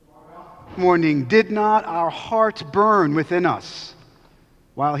morning, did not our hearts burn within us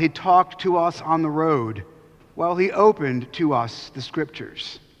while he talked to us on the road, while he opened to us the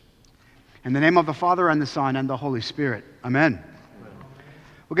Scriptures? In the name of the Father, and the Son, and the Holy Spirit. Amen.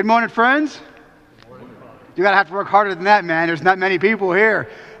 Well, good morning, friends. You gotta have to work harder than that, man. There's not many people here.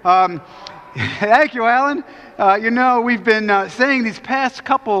 Thank you, Alan. We've been saying these past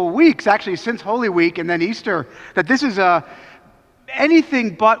couple weeks, actually since Holy Week and then Easter, that this is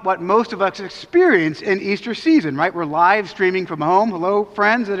anything but what most of us experience in Easter season, right? We're live streaming from home. Hello,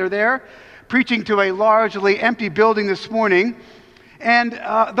 friends that are there. Preaching to a largely empty building this morning. And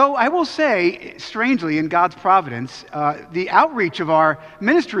though I will say, strangely, in God's providence, the outreach of our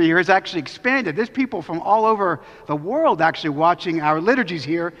ministry here has actually expanded. There's people from all over the world actually watching our liturgies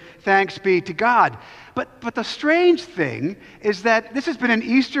here. Thanks be to God. But the strange thing is that this has been an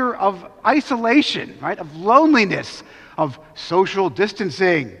Easter of isolation, right? Of loneliness, of social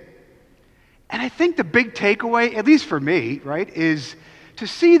distancing. And I think the big takeaway, at least for me, right, is to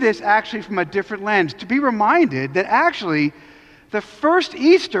see this actually from a different lens, to be reminded that actually the first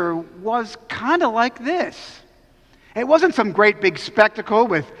Easter was kind of like this. It wasn't some great big spectacle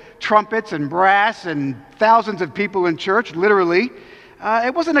with trumpets and brass and thousands of people in church, literally.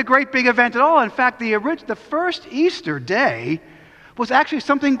 It wasn't a great big event at all. In fact, the first Easter day was actually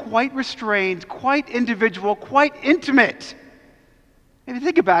something quite restrained, quite individual, quite intimate. If you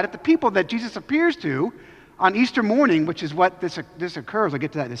think about it, the people that Jesus appears to on Easter morning, which is what this occurs, I'll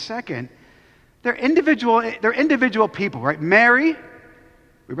get to that in a second, they're individual people, right? Mary,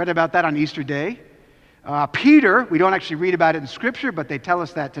 we read about that on Easter Day. Peter, we don't actually read about it in Scripture, but they tell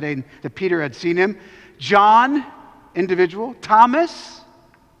us that today, that Peter had seen him. John, individual. Thomas.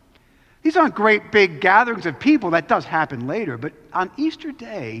 These aren't great big gatherings of people. That does happen later. But on Easter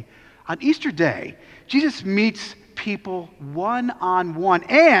Day, Jesus meets people one-on-one,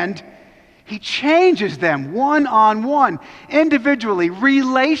 and he changes them one-on-one, individually,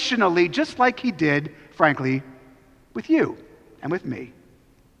 relationally, just like he did, frankly, with you and with me.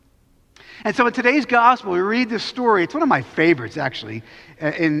 And so in today's gospel, we read this story. It's one of my favorites, actually,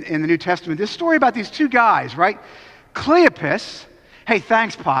 in the New Testament. This story about these two guys, right? Cleopas. Hey,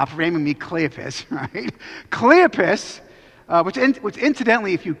 thanks, Pop, for naming me Cleopas, right? Cleopas, which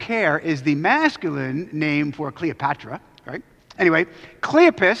incidentally, if you care, is the masculine name for Cleopatra, right? Anyway,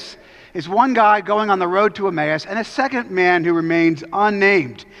 Cleopas is one guy going on the road to Emmaus and a second man who remains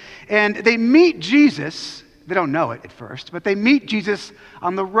unnamed. And they meet Jesus. They don't know it at first, but they meet Jesus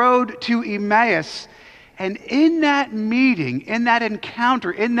on the road to Emmaus. And in that meeting, in that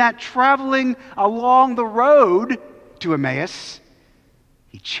encounter, in that traveling along the road to Emmaus,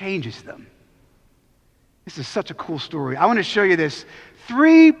 he changes them. This is such a cool story. I want to show you this.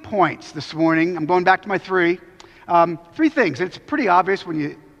 3 points this morning. I'm going back to my three. 3 things. And it's pretty obvious when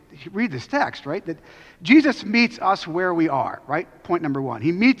you read this text, right? That Jesus meets us where we are, right? Point number 1.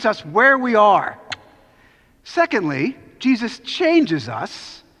 He meets us where we are. Secondly, Jesus changes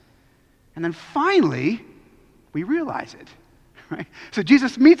us. And then finally, we realize it, right? So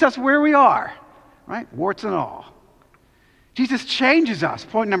Jesus meets us where we are, right? Warts and all. Jesus changes us,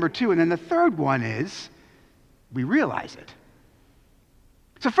 point number 2. And then the third one is we realize it.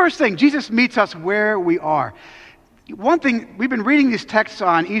 So first thing, Jesus meets us where we are. One thing, we've been reading these texts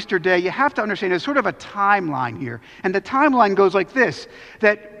on Easter Day. You have to understand there's sort of a timeline here. And the timeline goes like this,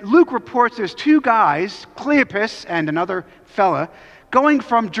 that Luke reports there's 2 guys, Cleopas and another fella, going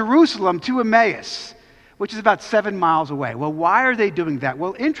from Jerusalem to Emmaus, which is about 7 miles away. Well, why are they doing that?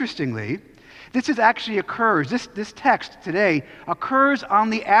 Well, interestingly, this text today occurs on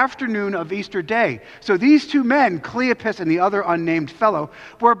the afternoon of Easter Day. So these 2 men, Cleopas and the other unnamed fellow,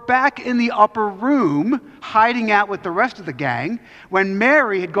 were back in the upper room, hiding out with the rest of the gang, when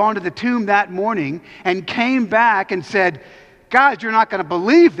Mary had gone to the tomb that morning and came back and said, guys, you're not going to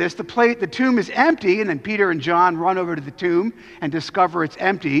believe this. The tomb is empty. And then Peter and John run over to the tomb and discover it's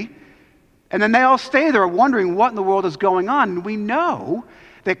empty. And then they all stay there wondering what in the world is going on. And we know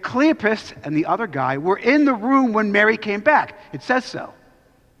that Cleopas and the other guy were in the room when Mary came back. It says so.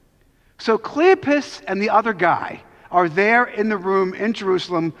 So Cleopas and the other guy are there in the room in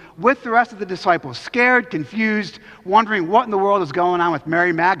Jerusalem with the rest of the disciples, scared, confused, wondering what in the world is going on with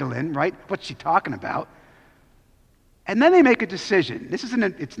Mary Magdalene, right? What's she talking about? And then they make a decision.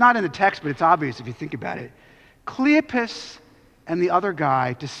 It's not in the text, but it's obvious if you think about it. Cleopas and the other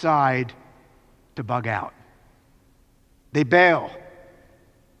guy decide to bug out. They bail.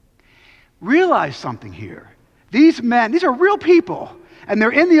 Realize something here. These men, these are real people. And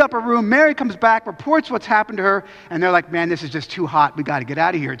they're in the upper room. Mary comes back, reports what's happened to her, and they're like, man, this is just too hot. We got to get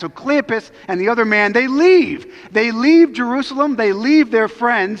out of here. And so Cleopas and the other man, they leave. They leave Jerusalem. They leave their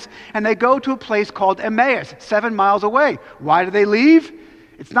friends, and they go to a place called Emmaus, 7 miles away. Why do they leave?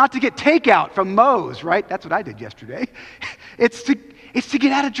 It's not to get takeout from Moe's, right? That's what I did yesterday. It's to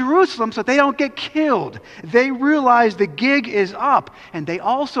get out of Jerusalem so they don't get killed. They realize the gig is up. And they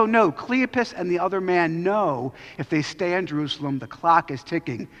also know, Cleopas and the other man know, if they stay in Jerusalem, the clock is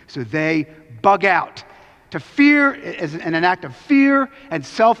ticking. So they bug out. To fear is an act of fear and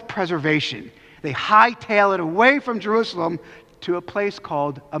self-preservation. They hightail it away from Jerusalem to a place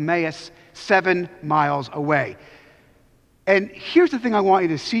called Emmaus, 7 miles away. And here's the thing I want you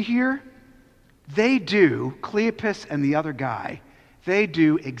to see here. They do, Cleopas and the other guy, they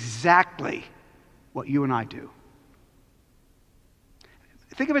do exactly what you and I do.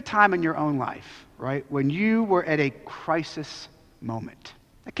 Think of a time in your own life, right, when you were at a crisis moment.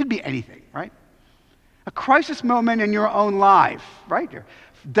 It could be anything, right? A crisis moment in your own life, right? Your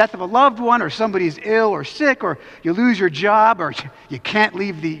death of a loved one, or somebody's ill or sick, or you lose your job, or you can't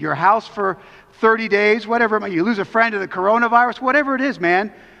leave your house for 30 days, whatever it might be. You lose a friend to the coronavirus, whatever it is,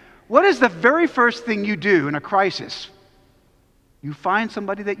 man. What is the very first thing you do in a crisis? You find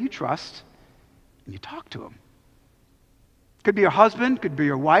somebody that you trust, and you talk to them. Could be your husband, could be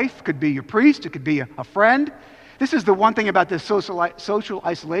your wife, could be your priest, it could be a friend. This is the one thing about this social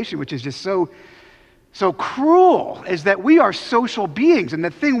isolation, which is just so cruel, is that we are social beings, and the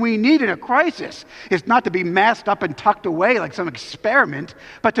thing we need in a crisis is not to be masked up and tucked away like some experiment,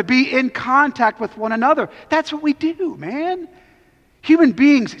 but to be in contact with one another. That's what we do, man. Human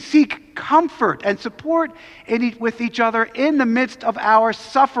beings seek comfort and support with each other in the midst of our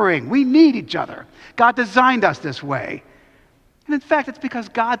suffering. We need each other. God designed us this way. And in fact, it's because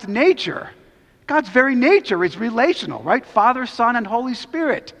God's very nature is relational, right? Father, Son, and Holy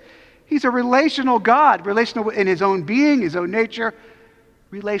Spirit. He's a relational God, relational in his own being, his own nature,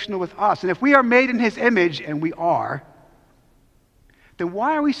 relational with us. And if we are made in his image, and we are, then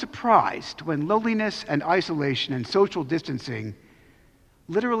why are we surprised when loneliness and isolation and social distancing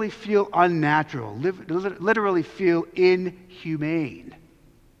literally feel unnatural, literally feel inhumane?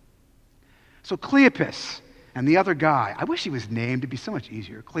 So Cleopas and the other guy, I wish he was named, it'd be so much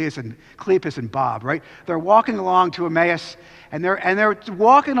easier. Cleopas and Bob, right? They're walking along to Emmaus, and they're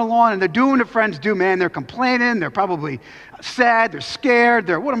walking along, and they're doing what friends do, man. They're complaining, they're probably sad, they're scared,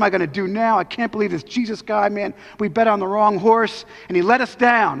 what am I gonna do now? I can't believe this Jesus guy, man. We bet on the wrong horse, and he let us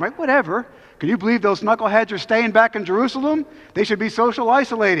down, right? Whatever. Can you believe those knuckleheads are staying back in Jerusalem? They should be social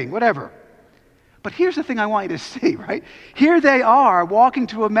isolating, whatever. But here's the thing I want you to see, right? Here they are walking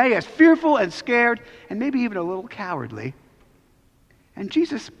to Emmaus, fearful and scared, and maybe even a little cowardly. And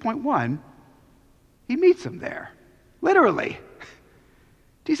Jesus, point one, he meets them there, literally.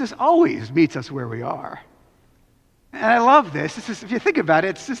 Jesus always meets us where we are. And I love this. If you think about it,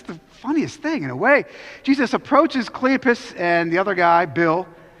 it's just the funniest thing in a way. Jesus approaches Cleopas and the other guy, Bill,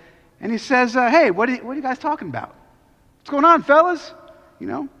 and he says, hey, what are you guys talking about? What's going on, fellas? You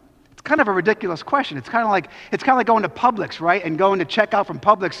know? It's kind of a ridiculous question. It's kind of like going to Publix, right? And going to check out from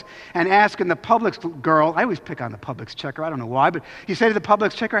Publix and asking the Publix girl, I always pick on the Publix checker, I don't know why, but you say to the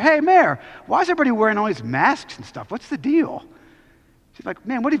Publix checker, hey, Mayor, why is everybody wearing all these masks and stuff? What's the deal? She's like,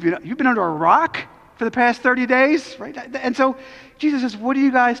 man, what have you done? You've been under a rock for the past 30 days, right? And so Jesus says, what are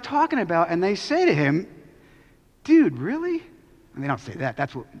you guys talking about? And they say to him, dude, really? And they don't say that.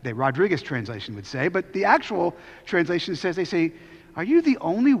 That's what the Rodriguez translation would say. But the actual translation says, they say, are you the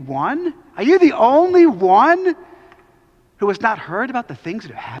only one? Are you the only one who has not heard about the things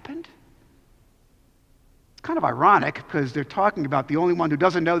that have happened? It's kind of ironic because they're talking about the only one who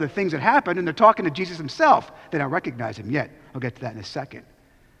doesn't know the things that happened, and they're talking to Jesus himself. They don't recognize him yet. I'll get to that in a second.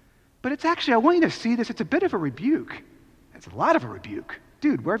 But it's actually, I want you to see this, it's a bit of a rebuke. It's a lot of a rebuke.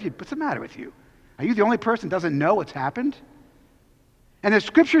 Dude, what's the matter with you? Are you the only person who doesn't know what's happened? And the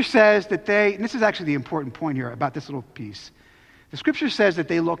scripture says that and this is actually the important point here about this little piece. The scripture says that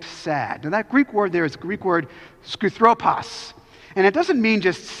they looked sad. Now that Greek word there is the Greek word skeuthropos. And it doesn't mean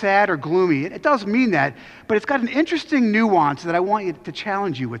just sad or gloomy. It does mean that, but it's got an interesting nuance that I want you to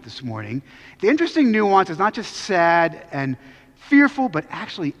challenge you with this morning. The interesting nuance is not just sad and fearful, but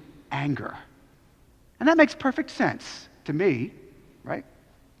actually anger. And that makes perfect sense to me, right?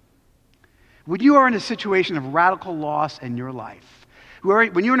 When you are in a situation of radical loss in your life,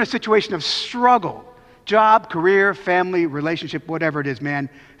 when you're in a situation of struggle, job, career, family, relationship, whatever it is, man,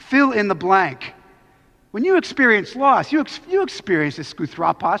 fill in the blank. When you experience loss, you experience this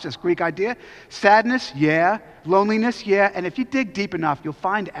skeuthropos, this Greek idea. Sadness, yeah. Loneliness, yeah. And if you dig deep enough, you'll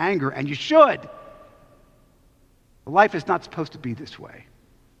find anger, and you should. Life is not supposed to be this way.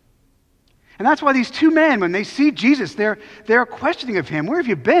 And that's why these two men, when they see Jesus, they're questioning of him. Where have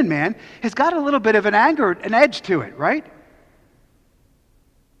you been, man? Has got a little bit of an anger, an edge to it, right?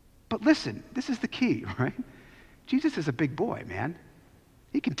 But listen, this is the key, right? Jesus is a big boy, man.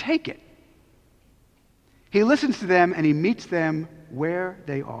 He can take it. He listens to them and he meets them where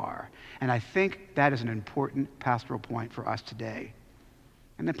they are. And I think that is an important pastoral point for us today.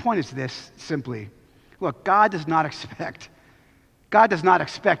 And the point is this, simply. Look, God does not expect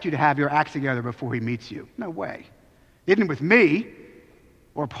you to have your act together before he meets you. No way. He didn't with me,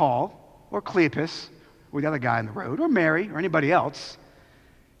 or Paul, or Cleopas, or the other guy on the road, or Mary, or anybody else.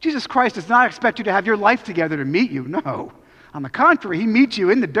 Jesus Christ does not expect you to have your life together to meet you. No. On the contrary, he meets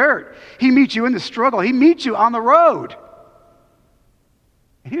you in the dirt. He meets you in the struggle. He meets you on the road.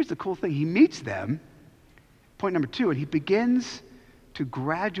 And here's the cool thing. He meets them, point number 2, and he begins to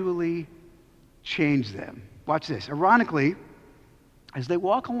gradually change them. Watch this. Ironically, as they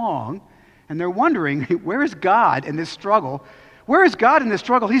walk along and they're wondering, where is God in this struggle? Where is God in this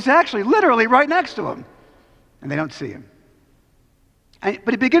struggle? He's actually literally right next to them. And they don't see him.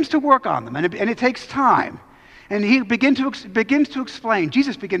 But he begins to work on them, and it takes time. And he begins to explain,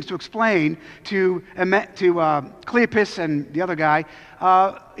 Jesus begins to explain to Cleopas and the other guy,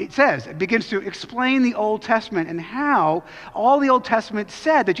 it begins to explain the Old Testament and how all the Old Testament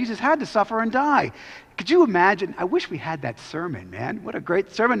said that Jesus had to suffer and die. Could you imagine? I wish we had that sermon, man. What a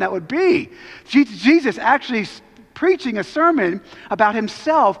great sermon that would be. Jesus actually preaching a sermon about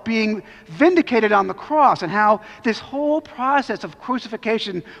himself being vindicated on the cross and how this whole process of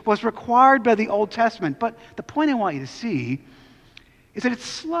crucifixion was required by the Old Testament. But the point I want you to see is that it's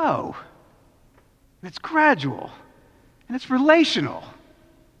slow, and it's gradual, and it's relational.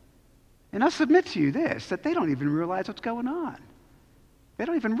 And I'll submit to you this, that they don't even realize what's going on. They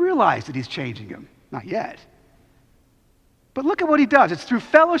don't even realize that he's changing them. Not yet. But look at what he does. It's through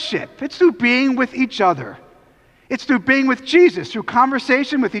fellowship. It's through being with each other. It's through being with Jesus, through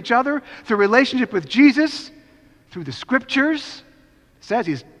conversation with each other, through relationship with Jesus, through the scriptures. It says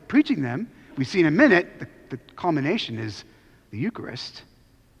he's preaching them. We see in a minute, the culmination is the Eucharist.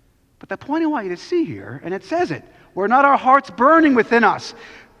 But the point I want you to see here, and it says it, were not our hearts burning within us?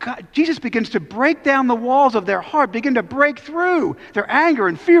 God, Jesus begins to break down the walls of their heart, begin to break through their anger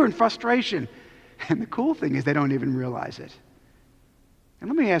and fear and frustration. And the cool thing is they don't even realize it. And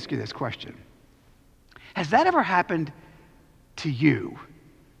let me ask you this question. Has that ever happened to you?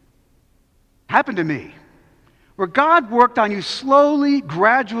 Happened to me. Where God worked on you slowly,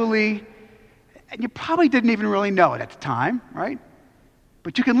 gradually, and you probably didn't even really know it at the time, right?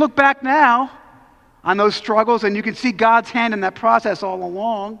 But you can look back now on those struggles and you can see God's hand in that process all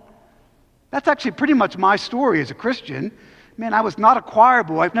along. That's actually pretty much my story as a Christian. Man, I was not a choir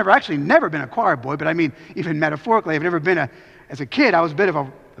boy. I've never been a choir boy, but I mean, even metaphorically, I've never been as a kid, I was a bit of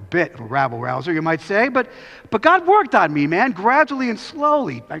a rabble-rouser, you might say. But God worked on me, man, gradually and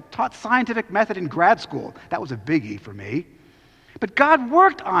slowly. I taught scientific method in grad school. That was a biggie for me. But God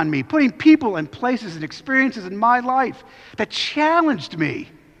worked on me, putting people and places and experiences in my life that challenged me.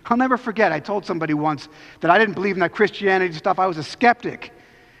 I'll never forget, I told somebody once that I didn't believe in that Christianity stuff. I was a skeptic.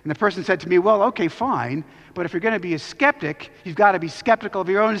 And the person said to me, well, okay, fine, but if you're going to be a skeptic, you've got to be skeptical of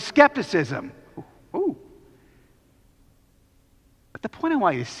your own skepticism. Ooh. But the point I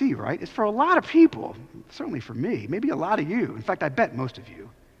want you to see, right, is for a lot of people, certainly for me, maybe a lot of you, in fact, I bet most of you,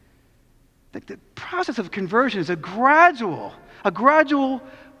 that the process of conversion is a gradual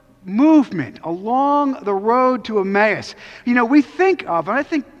movement along the road to Emmaus. You know, we think of, and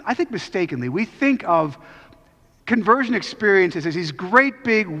I think mistakenly, we think of conversion experiences as these great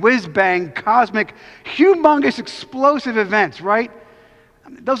big whiz-bang, cosmic, humongous, explosive events, right?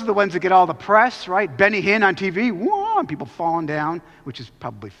 Those are the ones that get all the press, right? Benny Hinn on TV, whoa, and people falling down, which is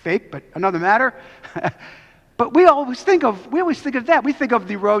probably fake, but another matter. But we always think of that. We think of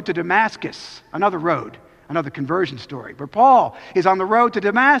the road to Damascus, another conversion story, where Paul is on the road to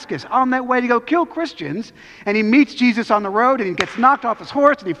Damascus, on that way to go kill Christians, and he meets Jesus on the road, and he gets knocked off his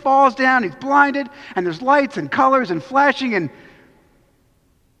horse, and he falls down, he's blinded, and there's lights and colors and flashing, and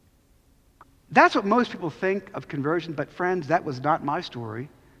that's what most people think of conversion, but friends, that was not my story.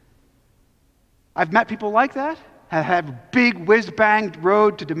 I've met people like that, have had big whiz-bang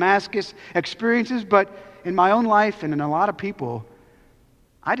road to Damascus experiences, but in my own life and in a lot of people,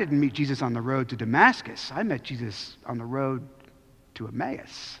 I didn't meet Jesus on the road to Damascus. I met Jesus on the road to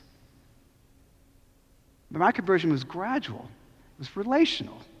Emmaus. But my conversion was gradual. It was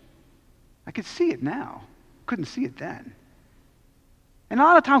relational. I could see it now. Couldn't see it then. And a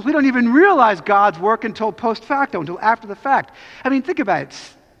lot of times we don't even realize God's work until post facto, until after the fact. I mean, think about it.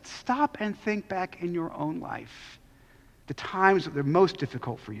 Stop and think back in your own life. the times that are most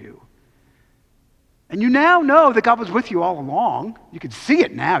difficult for you. And you now know that God was with you all along. You can see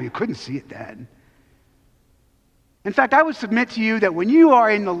it now. You couldn't see it then. In fact, I would submit to you that when you are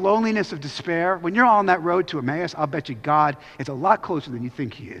in the loneliness of despair, when you're on that road to Emmaus, I'll bet you God is a lot closer than you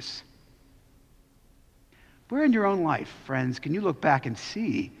think he is. Where in your own life, friends, can you look back and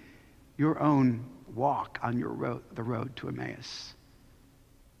see your own walk on your road, the road to Emmaus?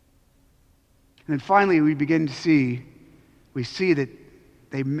 And then finally, we see that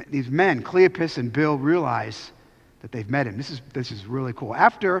these men, Cleopas and Bill, realize that they've met him. This is really cool.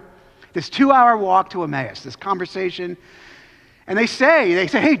 After this 2-hour walk to Emmaus, this conversation, and they say,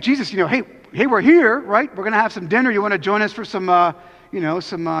 hey, Jesus, hey, we're here, right? We're going to have some dinner. You want to join us for some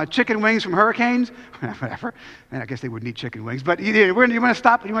chicken wings from Hurricanes? Whatever. Man, I guess they wouldn't eat chicken wings, but you want to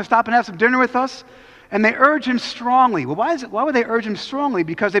stop and have some dinner with us? And they urge him strongly. Well, why would they urge him strongly?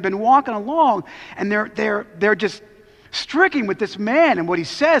 Because they've been walking along, and they're just stricken with this man and what he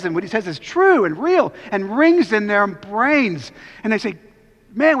says is true and real and rings in their brains. And they say,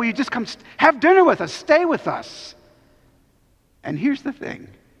 man, will you just come have dinner with us, stay with us? And here's the thing.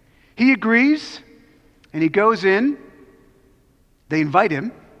 He agrees, and he goes in. They invite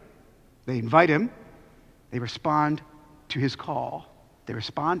him. They respond to his call. They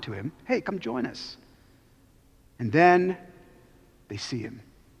respond to him. Hey, come join us. And then they see him.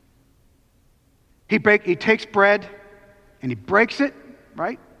 He takes bread, and he breaks it,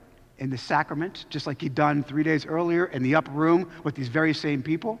 right, in the sacrament, just like he'd done 3 days earlier in the upper room with these very same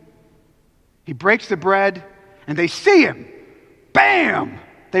people. He breaks the bread, and they see him. Bam!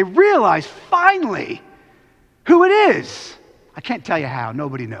 They realize finally who it is. I can't tell you how.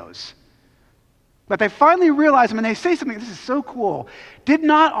 Nobody knows. But they finally realize him, and they say something. This is so cool. They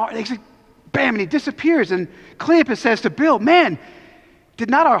say, bam, and he disappears. And Cleopas says to Bill, man, did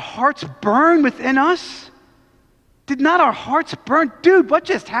not our hearts burn within us? Did not our hearts burn? Dude, what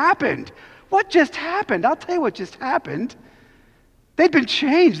just happened? What just happened? I'll tell you what just happened. They'd been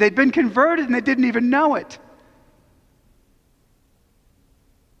changed. They'd been converted, and they didn't even know it.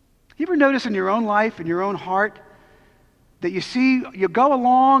 You ever notice in your own life, in your own heart, that you go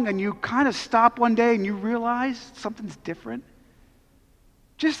along and you kind of stop one day and you realize something's different?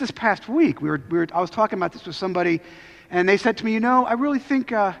 Just this past week, I was talking about this with somebody, and they said to me, I really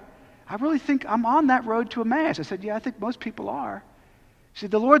think I'm on that road to Emmaus. I said, yeah, I think most people are. She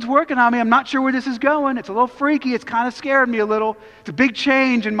said, the Lord's working on me. I'm not sure where this is going. It's a little freaky. It's kind of scared me a little. It's a big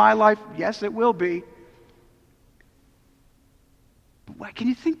change in my life. Yes, it will be. But can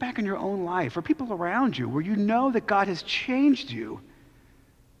you think back in your own life or people around you where you know that God has changed you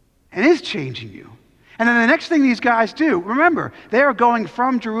and is changing you? And then the next thing these guys do, remember, they are going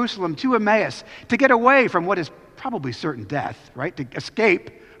from Jerusalem to Emmaus to get away from what is probably certain death, right? To escape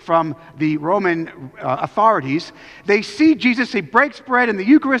from the Roman authorities. They see Jesus. He breaks bread in the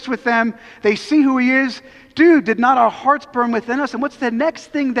Eucharist with them. They see who he is. Dude, did not our hearts burn within us? And what's the next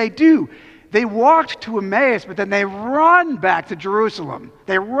thing they do? They walked to Emmaus, but then they run back to Jerusalem.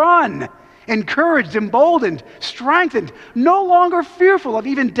 They run, encouraged, emboldened, strengthened, no longer fearful of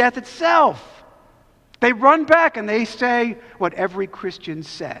even death itself. They run back and they say what every Christian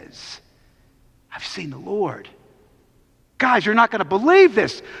says. I've seen the Lord. Guys, you're not going to believe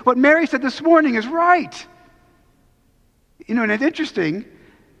this. What Mary said this morning is right. And it's interesting.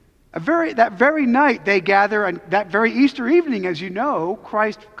 That very night they gather, and that very Easter evening, as you know,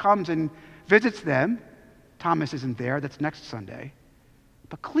 Christ comes and visits them. Thomas isn't there. That's next Sunday.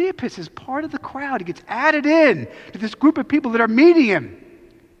 But Cleopas is part of the crowd. He gets added in to this group of people that are meeting him.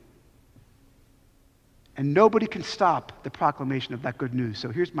 And nobody can stop the proclamation of that good news. So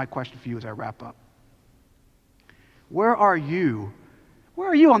here's my question for you as I wrap up. Where are you? Where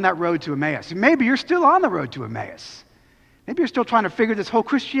are you on that road to Emmaus? Maybe you're still on the road to Emmaus. Maybe you're still trying to figure this whole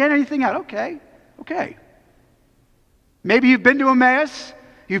Christianity thing out. Okay. Maybe you've been to Emmaus,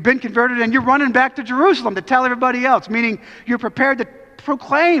 you've been converted, and you're running back to Jerusalem to tell everybody else, meaning you're prepared to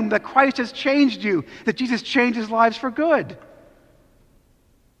proclaim that Christ has changed you, that Jesus changed his lives for good.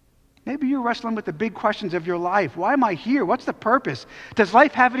 Maybe you're wrestling with the big questions of your life. Why am I here? What's the purpose? Does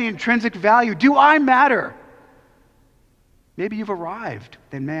life have any intrinsic value? Do I matter? Maybe you've arrived.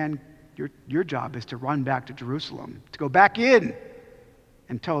 Then, man, your job is to run back to Jerusalem, to go back in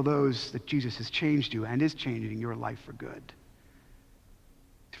and tell those that Jesus has changed you and is changing your life for good.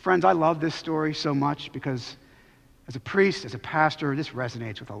 Friends, I love this story so much because as a priest, as a pastor, this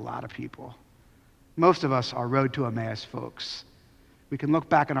resonates with a lot of people. Most of us are road to Emmaus folks. We can look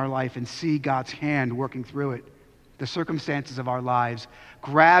back in our life and see God's hand working through it, the circumstances of our lives,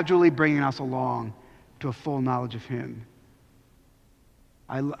 gradually bringing us along to a full knowledge of him.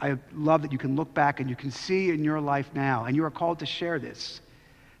 I love that you can look back and you can see in your life now, and you are called to share this,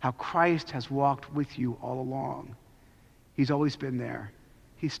 how Christ has walked with you all along. He's always been there.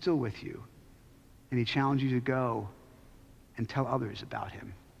 He's still with you. And he challenges you to go and tell others about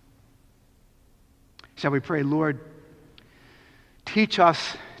him. Shall we pray? Lord, teach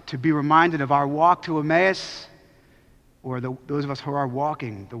us to be reminded of our walk to Emmaus, or those of us who are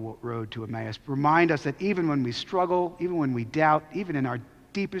walking the road to Emmaus. Remind us that even when we struggle, even when we doubt, even in our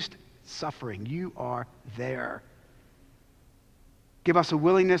deepest suffering, you are there. Give us a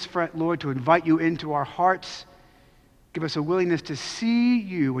willingness, Lord, to invite you into our hearts. Give us a willingness to see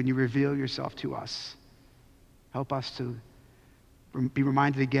you when you reveal yourself to us. Help us to be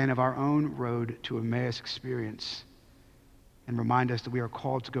reminded again of our own road to Emmaus experience, and remind us that we are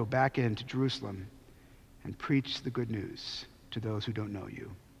called to go back into Jerusalem and preach the good news to those who don't know you.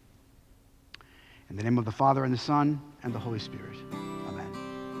 In the name of the Father, and the Son, and the Holy Spirit. Amen.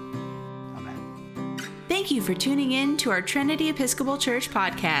 Amen. Thank you for tuning in to our Trinity Episcopal Church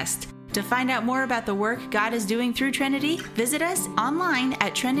podcast. To find out more about the work God is doing through Trinity, visit us online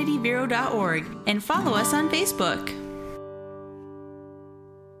at trinityvero.org and follow us on Facebook.